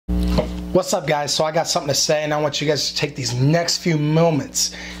What's up, guys? So I got something to say, and I want you guys to take these next few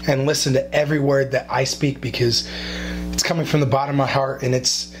moments and listen to every word that I speak, because it's coming from the bottom of my heart, and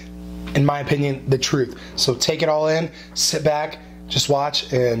it's, in my opinion, the truth. So take it all in, sit back, just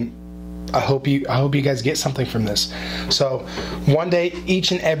watch, and I hope you guys get something from this. So one day,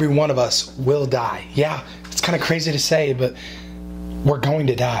 each and every one of us will die. Yeah, it's kind of crazy to say, but we're going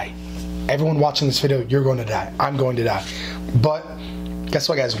to die. Everyone watching this video, you're going to die. I'm going to die. But guess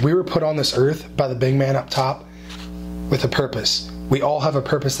what, guys? We were put on this earth by the big man up top with a purpose. We all have a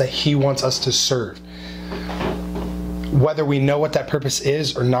purpose that he wants us to serve. Whether we know what that purpose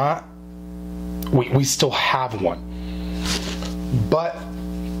is or not, we still have one. But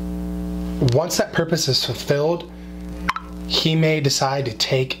once that purpose is fulfilled, he may decide to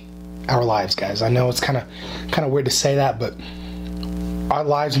take our lives, guys. I know it's kind of weird to say that, but our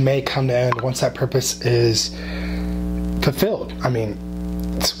lives may come to end once that purpose is fulfilled. I mean,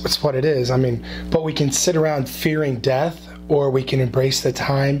 it's what it is. I mean, but we can sit around fearing death, or we can embrace the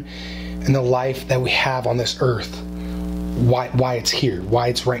time and the life that we have on this earth. Why it's here, why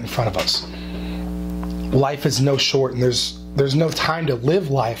it's right in front of us. Life is no short, and there's no time to live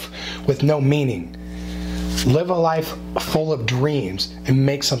life with no meaning. Live a life full of dreams and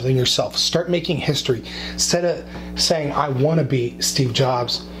make something yourself. Start making history. Instead of saying, I want to be Steve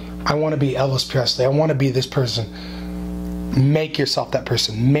Jobs, I want to be Elvis Presley, I want to be this person. Make yourself that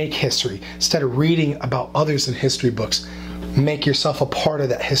person. Make history. Instead of reading about others in history books, make yourself a part of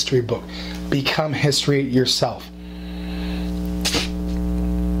that history book. Become history yourself.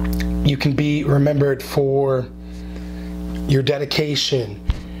 You can be remembered for your dedication,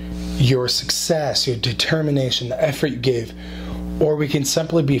 your success, your determination, the effort you gave, or we can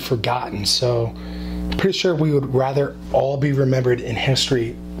simply be forgotten. So I'm pretty sure we would rather all be remembered in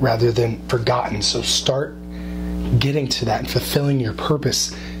history rather than forgotten. So start getting to that and fulfilling your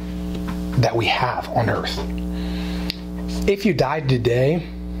purpose that we have on earth. If you died today,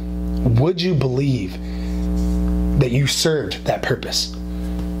 would you believe that you served that purpose?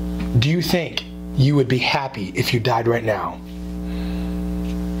 Do you think you would be happy if you died right now?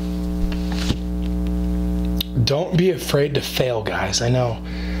 Don't be afraid to fail, guys. I know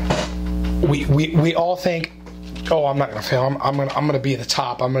we all think, oh, I'm not gonna fail. I'm gonna be at the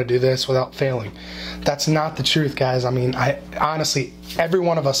top. I'm gonna do this without failing. That's not the truth, guys. I mean, honestly, every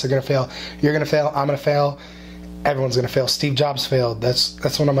one of us are gonna fail. You're gonna fail. I'm gonna fail. Everyone's gonna fail. Steve Jobs failed.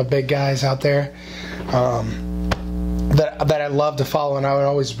 That's one of my big guys out there that I love to follow, and I would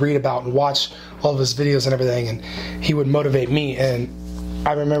always read about and watch all of his videos and everything, and he would motivate me. And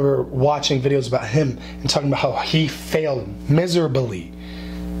I remember watching videos about him and talking about how he failed miserably,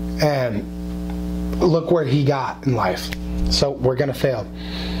 and look where he got in life. So we're gonna fail.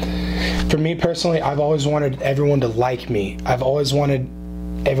 For me personally, I've always wanted everyone to like me. I've always wanted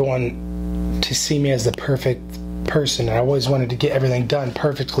everyone to see me as the perfect person, and I always wanted to get everything done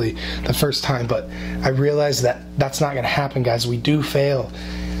perfectly the first time, but I realized that that's not gonna happen, guys. We do fail.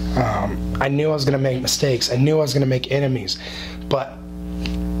 I knew I was gonna make mistakes. I knew I was gonna make enemies, but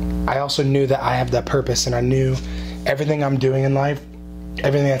I also knew that I have that purpose, and I knew everything I'm doing in life,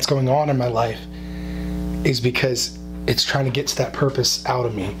 everything that's going on in my life is because it's trying to get to that purpose out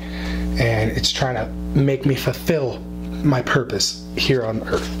of me, and it's trying to make me fulfill my purpose here on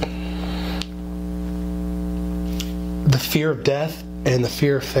earth. The fear of death and the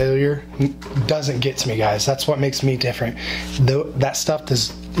fear of failure doesn't get to me, guys. That's what makes me different. That stuff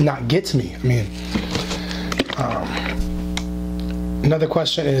does not get to me. I mean, another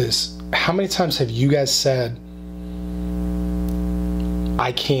question is, how many times have you guys said,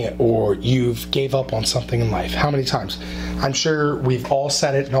 I can't, or you've gave up on something in life? How many times? I'm sure we've all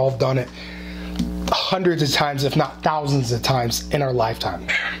said it and all done it hundreds of times, if not thousands of times in our lifetime.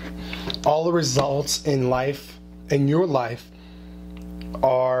 All the results in life, in your life,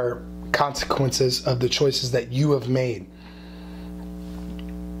 are consequences of the choices that you have made.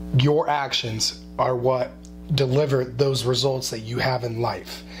 Your actions are what deliver those results that you have in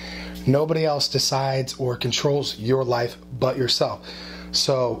life. Nobody else decides or controls your life but yourself.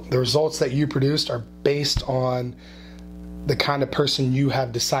 So the results that you produced are based on the kind of person you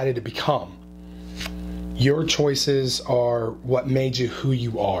have decided to become. Your choices are what made you who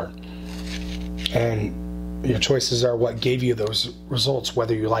you are, and your choices are what gave you those results,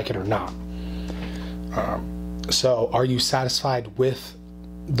 whether you like it or not. So are you satisfied with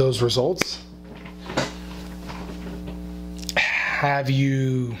those results? Have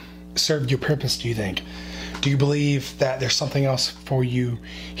you served your purpose, do you think? Do you believe that there's something else for you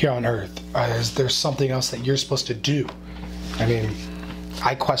here on earth? Is there something else that you're supposed to do? I mean,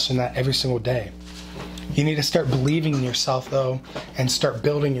 I question that every single day. You need to start believing in yourself, though, and start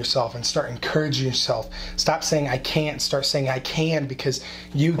building yourself and start encouraging yourself. Stop saying I can't, start saying I can, because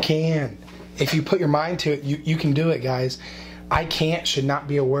you can. If you put your mind to it, you can do it, guys. I can't should not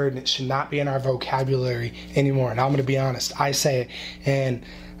be a word, and it should not be in our vocabulary anymore. And I'm going to be honest, I say it, and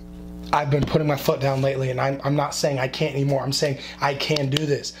I've been putting my foot down lately, and I'm not saying I can't anymore. I'm saying I can do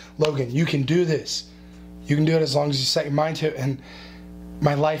this. Logan, you can do this. You can do it as long as you set your mind to it. And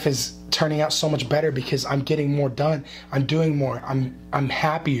my life is turning out so much better because I'm getting more done. I'm doing more. I'm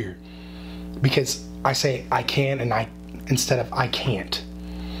happier because I say I can instead of I can't.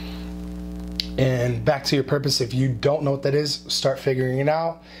 And back to your purpose, if you don't know what that is, start figuring it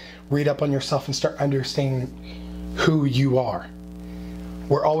out. Read up on yourself and start understanding who you are.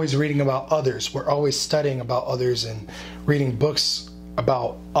 We're always reading about others. We're always studying about others and reading books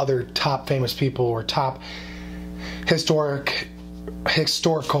about other top famous people or top historical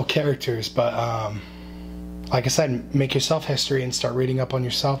characters. But like I said, make yourself history and start reading up on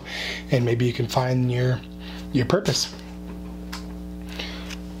yourself, and maybe you can find your purpose.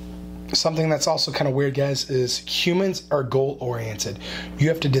 Something that's also kind of weird, guys, is humans are goal oriented. You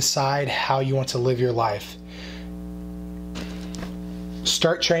have to decide how you want to live your life.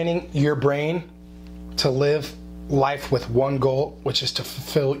 Start training your brain to live life with one goal, which is to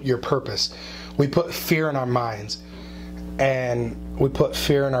fulfill your purpose. We put fear in our minds, and we put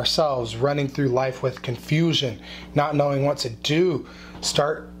fear in ourselves, running through life with confusion, not knowing what to do.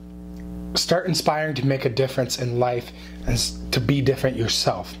 Start inspiring to make a difference in life and to be different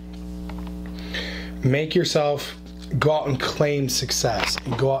yourself. Make yourself go out and claim success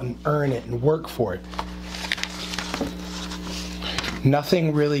and go out and earn it and work for it.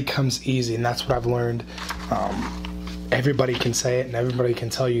 Nothing really comes easy, and that's what I've learned. Everybody can say it and everybody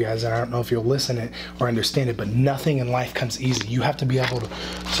can tell you guys, and I don't know if you'll listen it or understand it, but nothing in life comes easy. You have to be able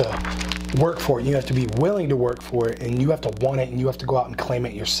to work for it. You have to be willing to work for it, and you have to want it, and you have to go out and claim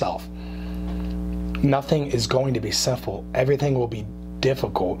it yourself. Nothing is going to be simple. Everything will be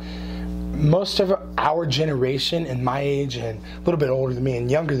difficult. Most of our generation and my age and a little bit older than me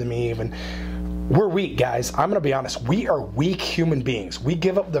and younger than me even, we're weak, guys. I'm going to be honest. We are weak human beings. We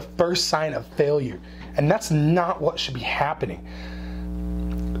give up the first sign of failure, and that's not what should be happening.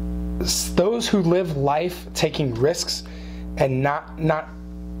 Those who live life taking risks and not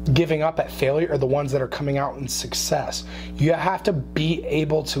giving up at failure are the ones that are coming out in success. You have to be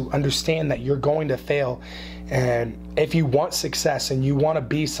able to understand that you're going to fail, and if you want success and you want to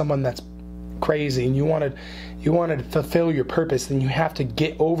be someone that's crazy and you want to fulfill your purpose, then you have to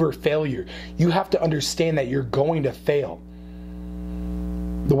get over failure. You have to understand that you're going to fail.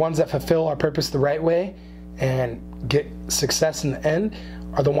 The ones that fulfill our purpose the right way and get success in the end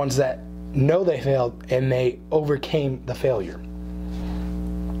are the ones that know they failed and they overcame the failure.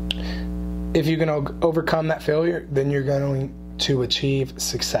 If you're going to overcome that failure, then you're going to achieve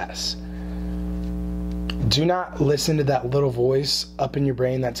success. Do not listen to that little voice up in your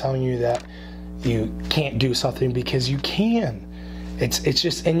brain that's telling you that you can't do something, because you can. It's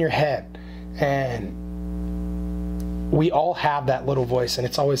just in your head, and we all have that little voice, and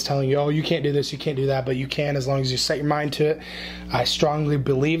it's always telling you, oh, you can't do this, you can't do that, but you can as long as you set your mind to it. I strongly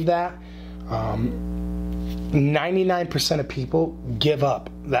believe that. 99% of people give up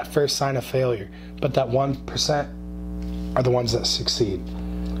that first sign of failure, but that 1% are the ones that succeed.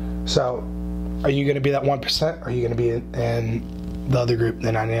 So are you going to be that 1%, or are you going to be in the other group, the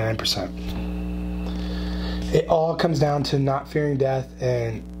 99%? It all comes down to not fearing death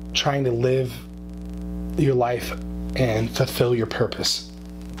and trying to live your life and fulfill your purpose.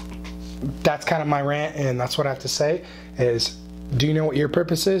 That's kind of my rant, and that's what I have to say is, do you know what your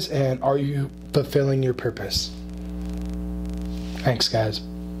purpose is, and are you fulfilling your purpose? Thanks, guys.